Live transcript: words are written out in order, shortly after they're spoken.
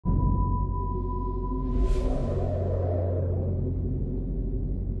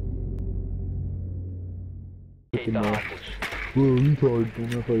looking now. Bro, retard.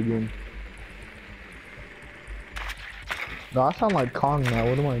 Don't mess again. No, I sound like Kong now.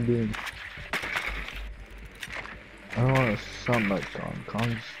 What am I doing? I don't want to sound like Kong.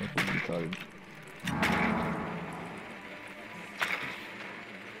 Kong's fucking retarded.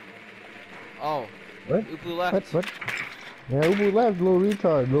 Oh. What? Ubu left. What? Yeah, Ubu left, little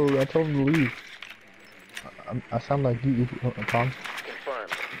retard. Little, I told him to leave. I sound like you, Kong. Confirmed.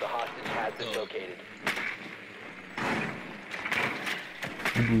 The hostage has been located.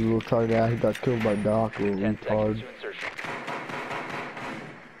 Ubu's a little retarded out. He got killed by Doc, little 10 seconds retard. to insertion.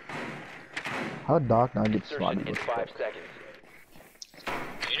 How did Doc not get Insertion spotted? in 5 seconds.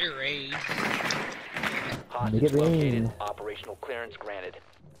 Get it raised. Hostage Make it located. rain. Operational clearance granted.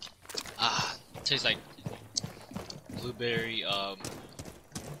 Ah, tastes like blueberry,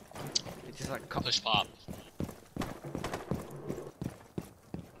 It's just like push pop.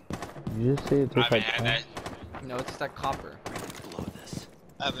 You just say it I tastes haven't like had Kong? that. no, it's just like copper. Below this.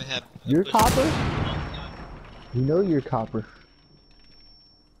 I haven't had. You're push copper? pop. You know you're copper.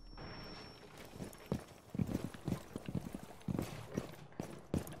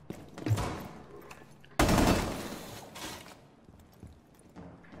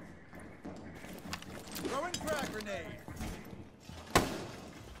 Throwing frag grenade.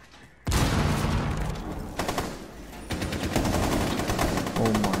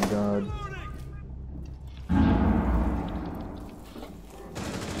 Oh my god.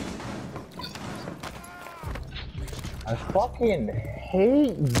 I fucking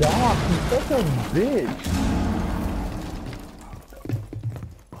hate Doc. He's such a bitch.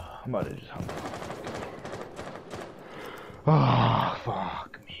 I'm about to just hung up. Oh,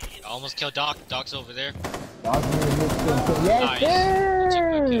 fuck me. I almost killed Doc. Doc's over there. Doc's gonna get some. Yes, Nice. Took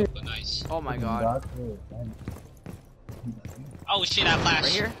sir! the kill, but nice. Oh my god. Doc's gonna- Oh shit! I flashed.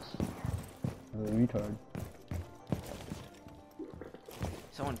 Right here? retard.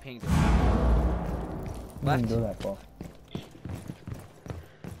 Someone pinged. I Left. didn't go that far.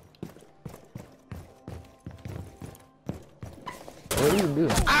 What are you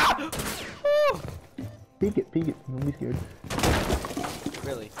doing? Ah! Peek it, don't be scared.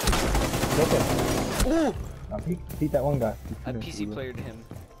 Really? It's okay. Ooh! Now peek that one guy. I PC playered him.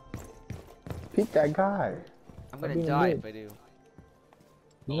 Peek that guy. I'm Stop gonna being a die bitch. if I do. You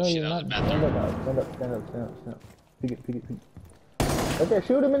Oh know shit, you're that was not. a bad Stand throw. up, guys. Stand up. Peek it. Right there,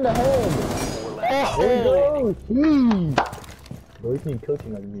 shoot him in the head. There you go. Jeez. Bro, you need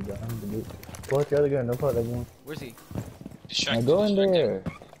coaching like me, bro. I'm the dude. Pull out your other gun. Don't pull out that one. Where's he? Now Distracted. go in there.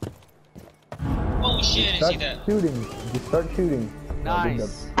 Oh shit! I didn't Start see that. shooting. Just start shooting.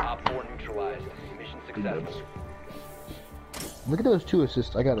 Nice. Op 4 neutralized. Mission successful. Look at those 2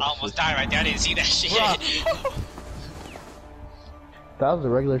 assists. I got I a almost died right there. I didn't see that shit. Bruh. That was a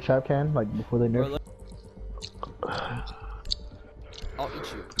regular trap can, like before they nerfed. I'll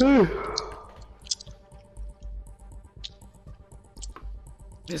eat you.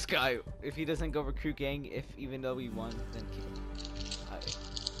 This guy, if he doesn't go recruit gang, even though we won, then keep him.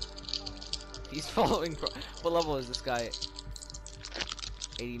 He's following. What level is this guy?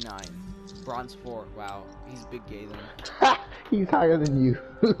 89. Bronze 4. Wow, he's big gay then. He's higher than you.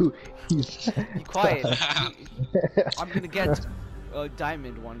 He's. Be quiet. I'm gonna get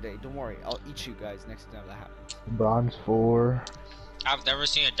diamond one day. Don't worry. I'll eat you guys next time that happens. Bronze 4. I've never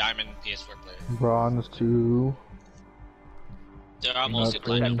seen a diamond PS4 player. Bronze 2. They're all mostly Nothing. Protect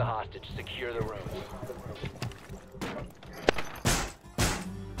platinum. the hostage. Secure the rooms.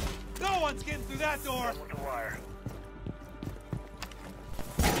 No one's getting through that door.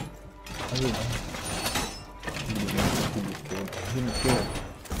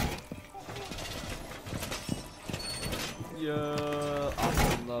 Yeah,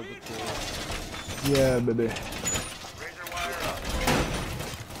 I'm in love with this. Yeah, baby. Razor wire up.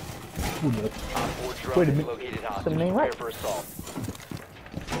 Who knows? Op 4 drone Wait a has minute. located hostage. Something ain't Prepare right. for assault.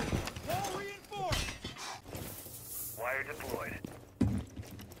 Wall reinforced. Wire deployed.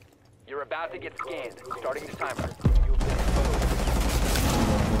 You're about to get scanned. Starting the timer. You've been exposed.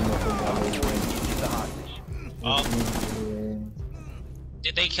 Op 4 engaging the hostage.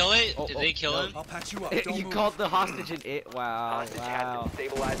 Did they kill it? Oh, Did oh, they kill no. him? I'll patch you up. You Don't move. called the hostage an it. Wow, Hostage has wow. been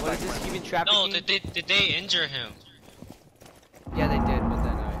stabilized What by is this? friendly. Human trafficking? No, did they injure him? Yeah, they did, but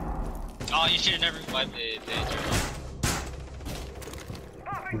then Oh, you should have never wiped the injured him.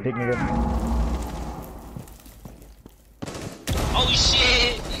 You think nigga? Oh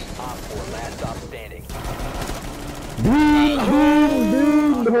shit! Op 4 last stop standing.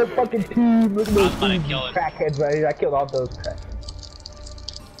 Dude, the whole fucking team. Look at those I'm gonna two kill him. crackheads right here. I killed all those crackheads.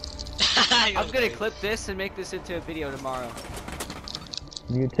 I'm gonna clip this and make this into a video tomorrow.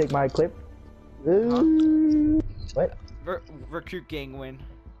 You take my clip? Huh? What? Recruit gang win.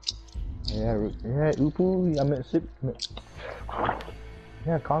 Yeah, Upu, I meant sip.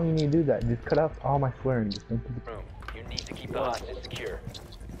 Yeah, Kong, you need to do that. Just cut off all my swearing. Just think of Room. You need to keep the hostage secure.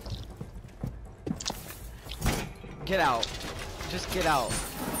 Get out. Just get out.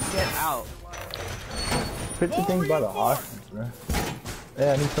 Get out. Put the things by the hostage, bro.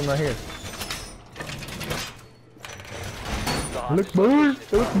 Yeah, I need some right here. The Look, hostage bird! location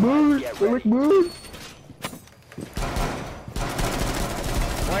is Look, compromised. bird! Get Look, ready. bird!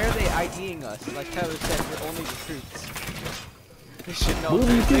 Why are they IDing us? Like Tyler said, we're only recruits. They should know What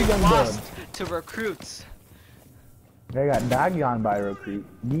do you that think they I'm lost to recruits. They got dogged on by a recruit.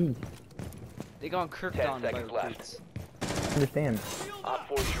 Yee. They got kirked 10 on by seconds left. recruits. Understand. Op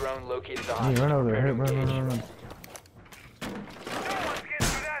 4 drone located the Hey, hostage. run over there. Prepare to Run, engage. run. No one's getting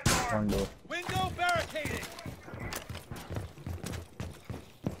through that door. Wrong door. Window barricaded.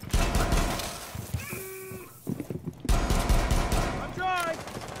 I'm dry.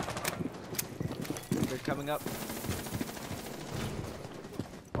 They're coming up.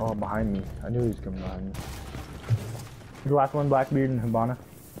 Oh, behind me. I knew he was coming behind me. The last one, Blackbeard and Hibana.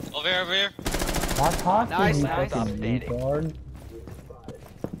 Over here, over here. Watch hostage, Nice, you nice. fucking Outstanding. retard.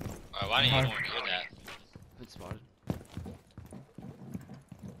 Alright, why didn't anyone hear that? Good spotted.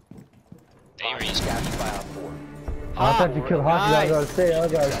 They raised. Captured by Op 4. Oh, I thought you killed hostage. I gotta say,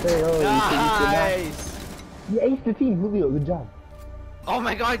 oh, you Nice! You aced the team, Julio. Good job. Oh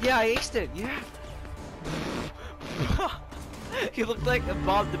my god, yeah, I aced it, yeah! He looked like a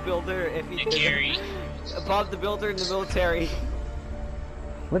Bob the Builder if he And Gary. a Bob the Builder in the military.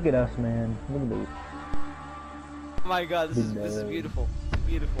 Look at us, man. Look at this. Oh my god, this is Big beautiful.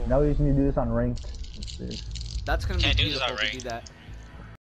 Beautiful. Now we just need to do this on ranked. That's gonna Can't be do this beautiful on to do rank. that.